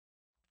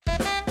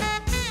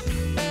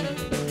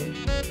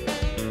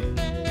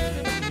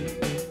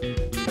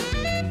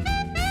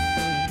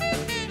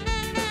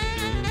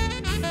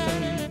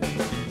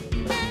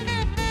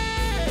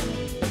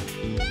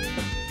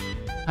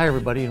Hi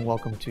everybody and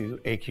welcome to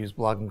AQ's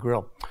Blog and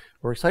Grill.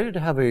 We're excited to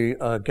have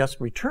a guest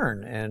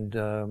return,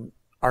 and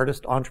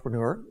artist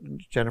entrepreneur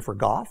Jennifer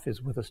Gough is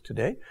with us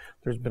today.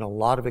 There's been a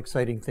lot of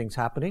exciting things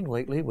happening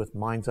lately with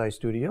Mind's Eye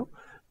Studio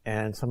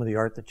and some of the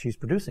art that she's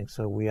producing.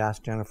 So we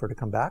asked Jennifer to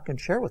come back and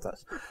share with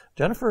us.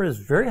 Jennifer is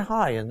very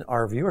high in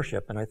our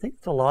viewership, and I think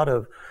it's a lot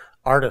of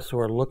artists who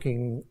are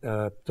looking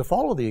to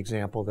follow the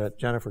example that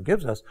Jennifer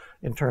gives us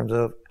in terms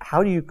of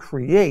how do you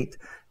create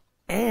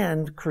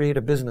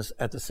a business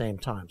at the same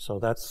time. So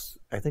that's,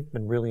 I think,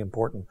 been really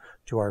important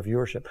to our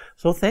viewership.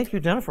 So thank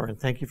you, Jennifer, and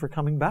thank you for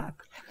coming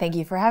back. Thank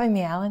you for having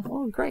me, Alan.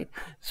 Oh, great.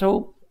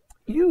 So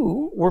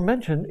you were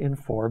mentioned in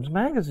Forbes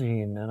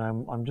magazine, and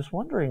I'm just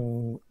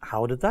wondering,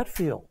 how did that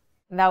feel?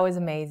 That was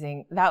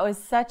amazing. That was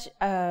such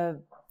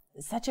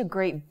a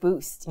great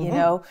boost, you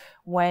know,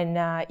 when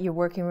you're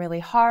working really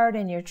hard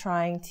and you're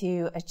trying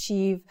to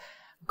achieve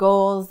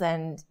goals,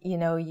 and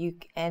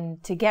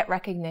and to get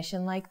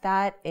recognition like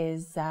that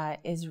is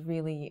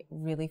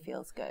really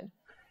feels good.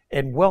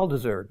 And well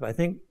deserved. I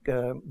think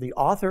the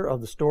author of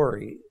the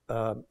story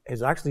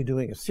is actually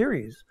doing a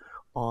series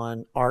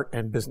on art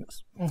and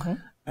business.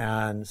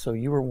 And so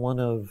you were one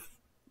of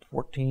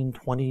 14,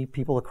 20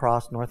 people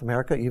across North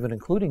America, even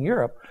including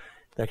Europe,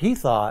 that he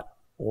thought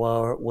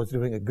was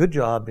doing a good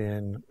job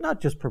in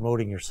not just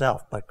promoting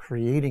yourself, but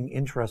creating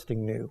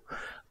interesting new,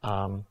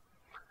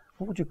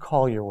 what would you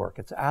call your work?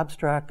 It's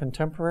abstract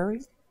contemporary?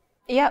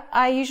 Yep,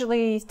 I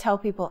usually tell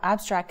people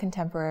abstract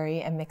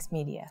contemporary and mixed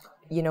media.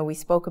 You know, we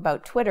spoke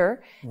about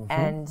Twitter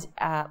and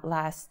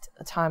last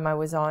time I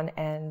was on,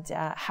 and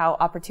how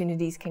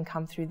opportunities can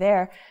come through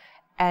there.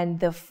 And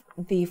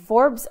the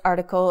Forbes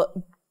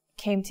article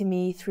came to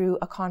me through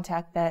a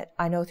contact that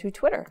I know through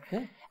Twitter.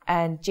 Yeah.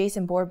 And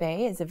Jason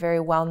Borbet is a very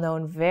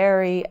well-known,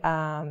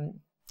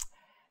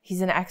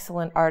 he's an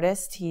excellent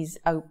artist. He's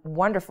a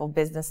wonderful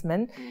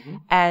businessman,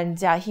 and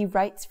he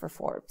writes for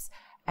Forbes.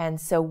 And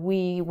so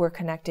we were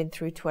connected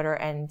through Twitter,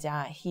 and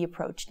he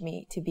approached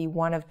me to be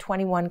one of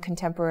 21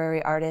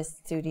 contemporary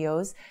artist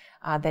studios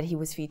that he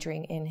was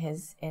featuring in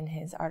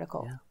his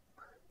article. Yeah.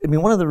 I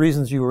mean, one of the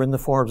reasons you were in the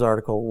Forbes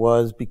article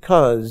was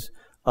because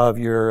of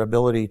your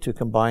ability to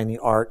combine the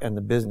art and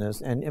the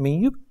business. And I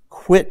mean, you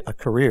quit a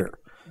career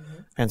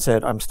and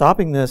said, I'm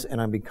stopping this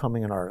and I'm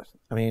becoming an artist.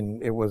 I mean,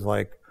 it was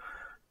like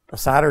a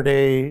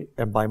Saturday,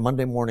 and by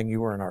Monday morning you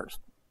were an artist.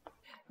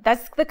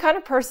 That's the kind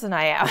of person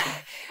I am.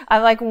 I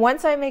like,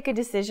 once I make a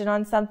decision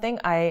on something,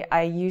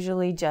 I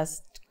usually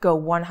just go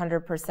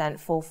 100%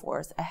 full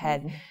force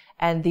ahead.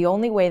 And the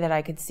only way that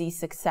I could see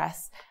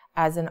success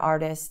as an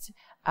artist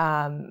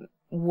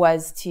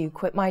was to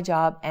quit my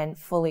job and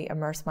fully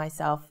immerse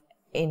myself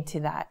into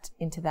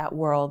that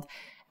world.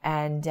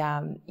 And,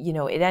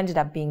 it ended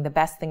up being the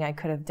best thing I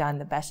could have done,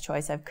 the best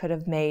choice I could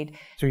have made.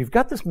 So you've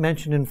got this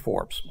mention in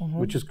Forbes,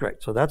 which is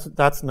great. So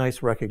that's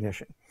nice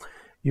recognition.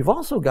 You've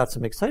also got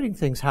some exciting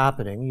things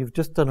happening. You've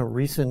just done a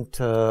recent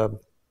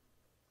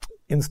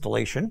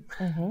installation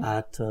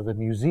at the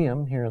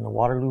museum here in the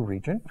Waterloo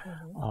region,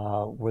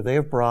 where they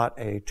have brought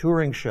a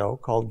touring show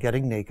called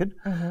Getting Naked,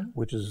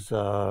 which is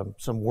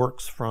some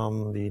works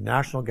from the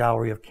National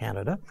Gallery of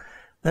Canada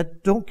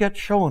that don't get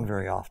shown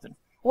very often.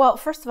 Well,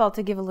 first of all,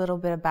 to give a little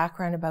bit of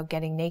background about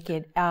Getting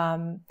Naked,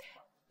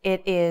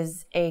 it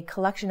is a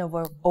collection of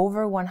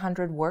over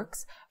 100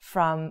 works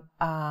from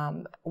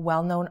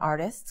well-known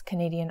artists,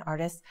 Canadian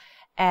artists,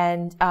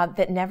 and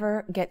that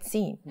never get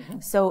seen.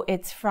 So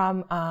it's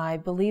from, I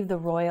believe, the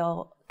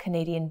Royal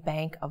Canadian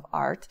Bank of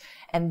Art,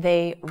 and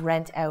they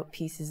rent out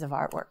pieces of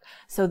artwork.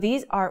 So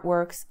these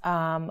artworks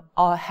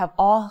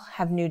all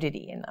have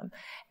nudity in them,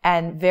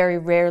 and very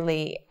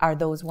rarely are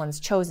those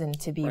ones chosen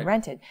to be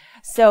rented.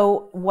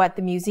 So what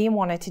the museum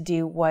wanted to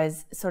do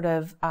was sort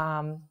of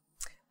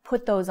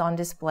put those on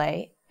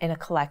display in a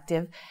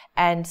collective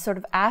and sort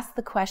of ask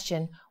the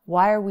question,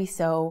 why are we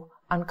so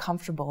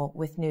uncomfortable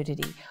with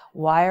nudity?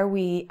 Why are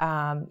we,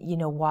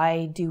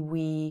 why do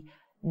we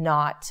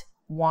not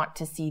want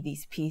to see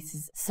these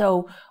pieces?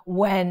 So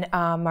when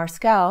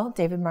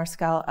David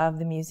Marskell of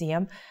the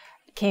museum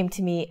came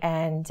to me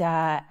and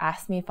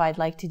asked me if I'd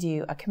like to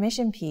do a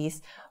commission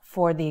piece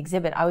for the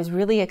exhibit, I was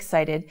really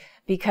excited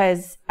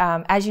because,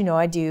 as you know,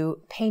 I do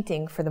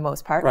painting for the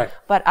most part,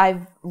 but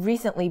I've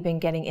recently been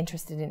getting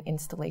interested in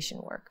installation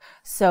work.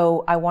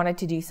 So I wanted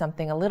to do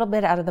something a little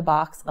bit out of the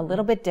box, a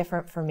little bit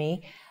different for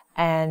me,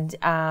 and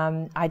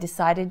I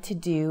decided to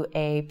do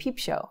a peep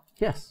show.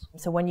 Yes.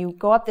 So when you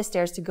go up the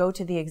stairs to go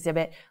to the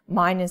exhibit,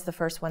 mine is the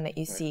first one that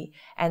you see.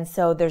 And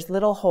so there's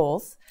little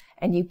holes,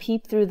 and you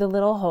peep through the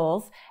little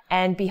holes,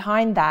 and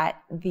behind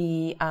that,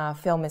 the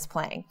film is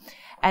playing.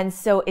 And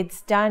so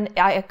it's done,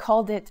 I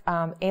called it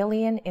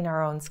Alien in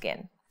Our Own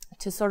Skin,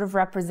 to sort of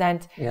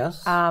represent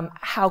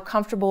how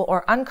comfortable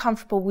or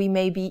uncomfortable we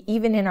may be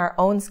even in our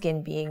own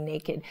skin being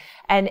naked.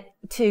 And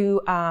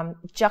to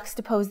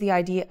juxtapose the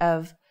idea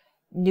of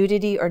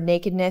nudity or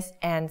nakedness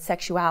and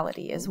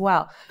sexuality as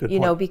well. Good you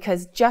know, point.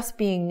 because just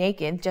being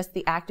naked, just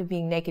the act of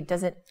being naked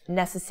doesn't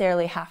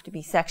necessarily have to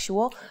be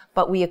sexual,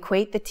 but we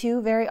equate the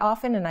two very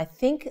often. And I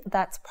think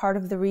that's part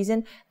of the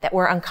reason that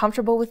we're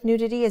uncomfortable with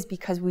nudity, is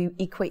because we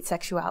equate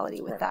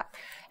sexuality with that.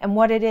 And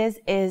what it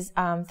is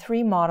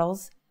 3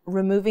 models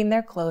removing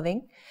their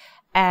clothing,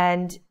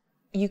 and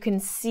you can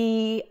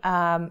see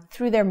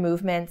through their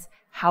movements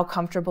how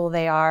comfortable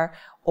they are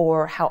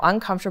or how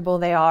uncomfortable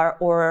they are,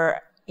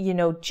 or, you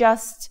know,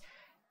 just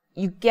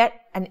you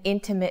get an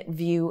intimate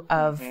view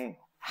of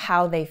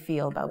how they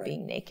feel about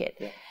being naked.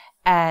 Yeah.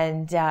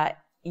 And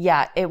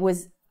yeah, it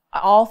was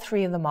all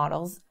 3 of the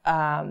models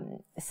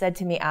said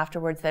to me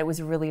afterwards that it was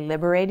a really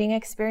liberating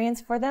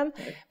experience for them,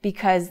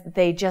 because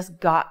they just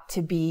got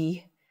to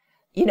be,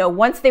 you know,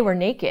 once they were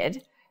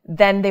naked,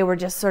 then they were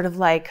just sort of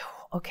like,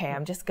 okay,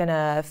 I'm just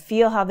gonna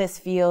feel how this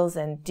feels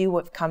and do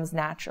what comes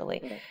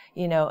naturally,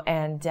 you know.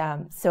 And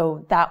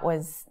so that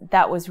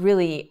was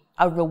really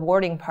a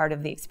rewarding part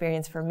of the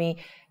experience for me,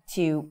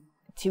 to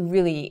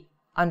really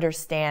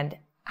understand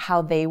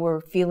how they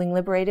were feeling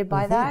liberated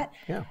by that,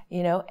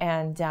 you know.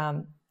 And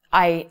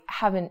I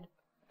haven't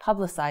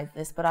publicized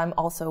this, but I'm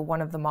also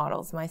one of the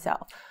models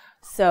myself.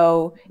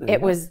 So it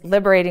was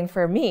liberating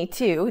for me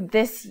too.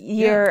 This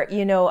year,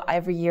 you know,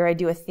 every year I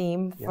do a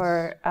theme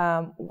for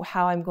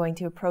how I'm going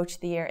to approach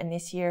the year. And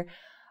this year,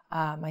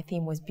 my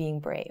theme was being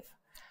brave.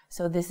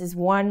 So this is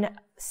one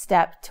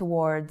step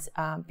towards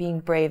being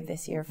brave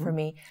this year for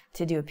me,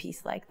 to do a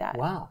piece like that.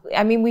 Wow.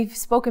 I mean, we've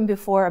spoken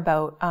before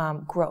about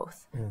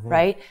growth,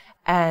 right?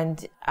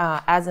 And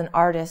as an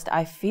artist,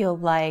 I feel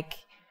like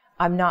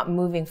I'm not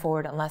moving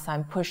forward unless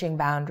I'm pushing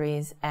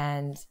boundaries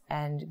and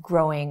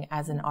growing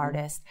as an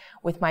artist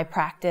with my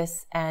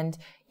practice, and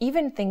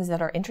even things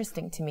that are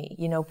interesting to me,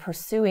 you know,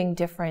 pursuing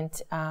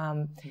different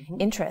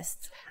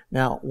interests.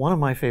 Now, one of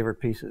my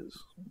favorite pieces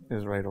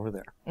is right over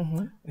there,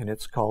 and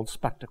it's called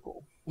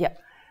Spectacle. Yep.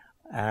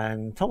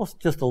 And tell us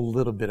just a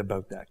little bit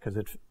about that, because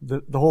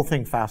the whole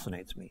thing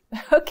fascinates me.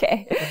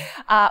 Okay.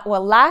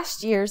 Well,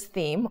 last year's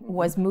theme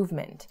was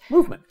movement.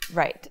 Movement.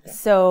 Right. Yeah.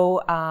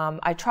 So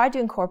I tried to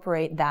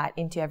incorporate that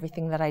into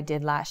everything that I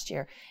did last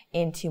year,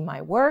 into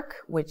my work,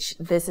 which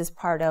this is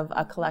part of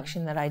a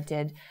collection that I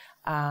did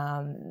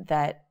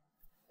that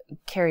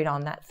carried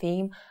on that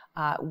theme,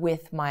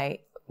 with my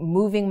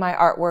moving my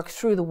artwork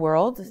through the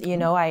world. You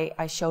know,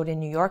 I showed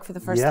in New York for the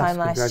first time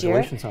last year.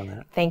 Congratulations on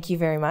that. Thank you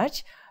very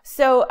much.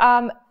 So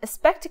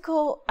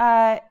Spectacle,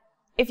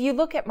 if you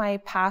look at my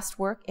past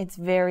work, it's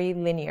very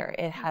linear.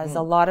 It has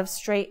a lot of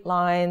straight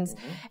lines,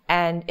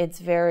 and it's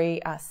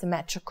very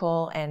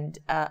symmetrical and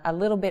a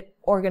little bit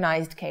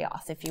organized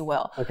chaos, if you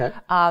will. Okay.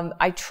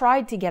 I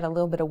tried to get a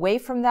little bit away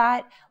from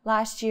that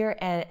last year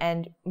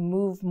and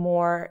move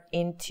more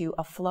into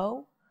a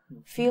flow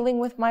feeling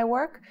with my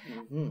work.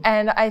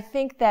 And I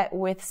think that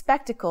with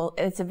Spectacle,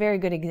 it's a very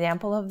good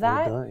example of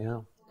that.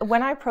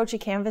 When I approach a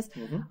canvas,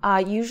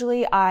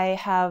 usually I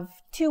have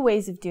 2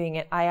 ways of doing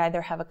it. I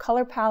either have a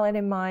color palette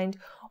in mind,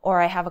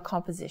 or I have a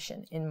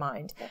composition in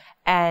mind.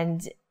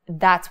 And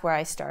that's where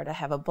I start. I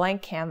have a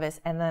blank canvas,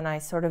 and then I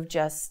sort of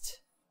just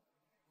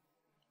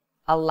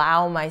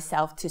allow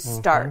myself to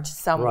start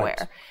somewhere.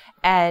 Right.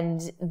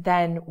 And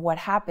then what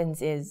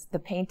happens is the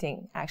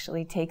painting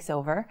actually takes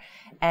over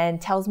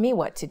and tells me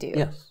what to do.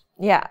 Yes.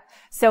 Yeah.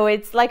 So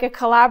it's like a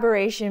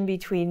collaboration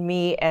between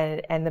me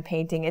and the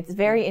painting. It's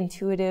very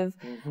intuitive.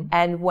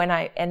 And when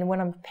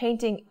I'm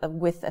painting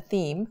with a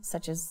theme,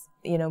 such as,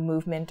 you know,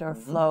 movement or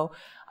flow,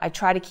 I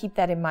try to keep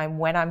that in mind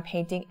when I'm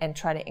painting, and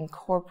try to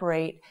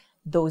incorporate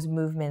those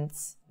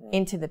movements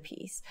into the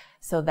piece,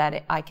 so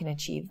that I can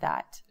achieve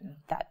that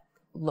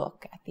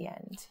look at the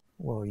end.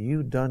 Well,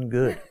 you done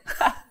good.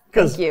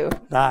 Thank you.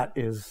 That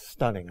is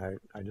stunning.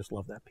 I just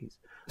love that piece.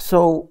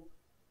 So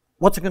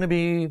what's it going to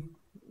be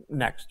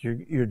next?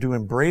 You're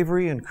doing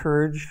bravery and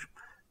courage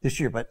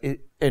this year,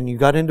 and you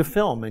got into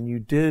film, and you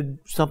did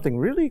something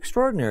really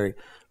extraordinary.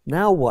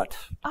 Now what?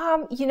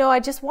 You know,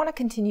 I just want to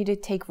continue to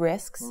take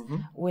risks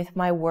with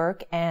my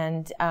work,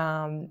 and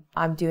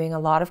I'm doing a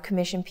lot of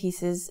commission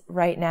pieces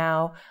right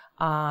now.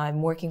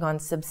 I'm working on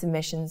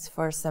submissions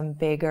for some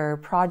bigger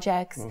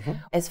projects.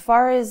 As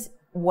far as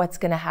what's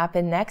going to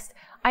happen next,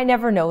 I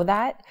never know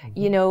that.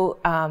 You know,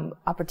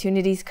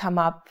 opportunities come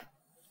up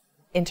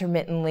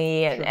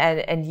intermittently,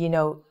 and you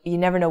know, you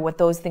never know what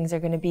those things are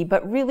going to be.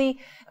 But really,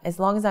 as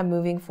long as I'm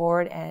moving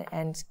forward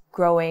and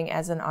growing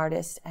as an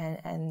artist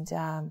and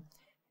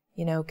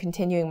you know,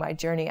 continuing my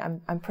journey,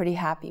 I'm pretty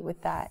happy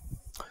with that.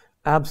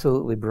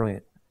 Absolutely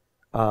brilliant.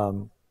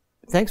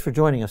 Thanks for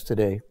joining us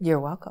today. You're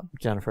welcome,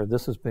 Jennifer.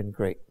 This has been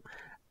great.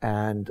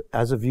 And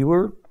as a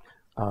viewer,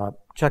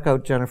 check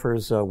out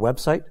Jennifer's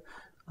website.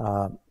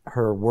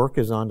 Her work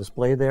is on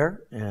display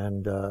there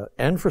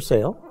and for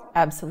sale.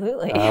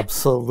 Absolutely.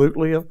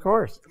 Absolutely, of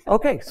course.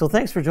 Okay, so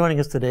thanks for joining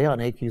us today on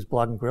AQ's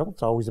Blog and Grill.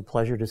 It's always a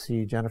pleasure to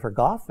see Jennifer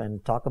Gough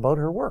and talk about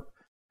her work.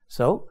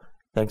 So,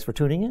 thanks for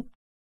tuning in.